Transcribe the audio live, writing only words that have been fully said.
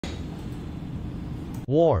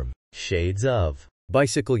warm shades of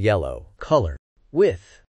bicycle yellow color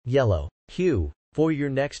with yellow hue for your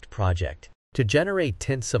next project. To generate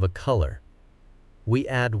tints of a color, we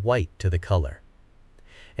add white to the color,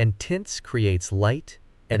 and tints creates light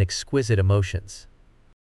and exquisite emotions.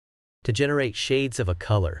 To generate shades of a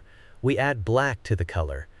color, we add black to the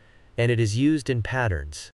color, and it is used in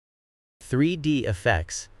patterns. 3D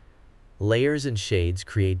effects, layers and shades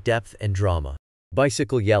create depth and drama.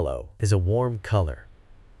 Bicycle yellow is a warm color,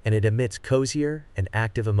 and it emits cozier and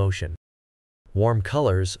active emotion. Warm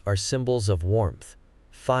colors are symbols of warmth,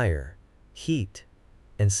 fire, heat,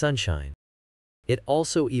 and sunshine. It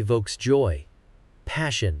also evokes joy,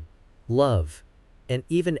 passion, love, and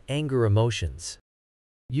even anger emotions.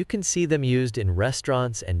 You can see them used in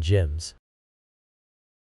restaurants and gyms,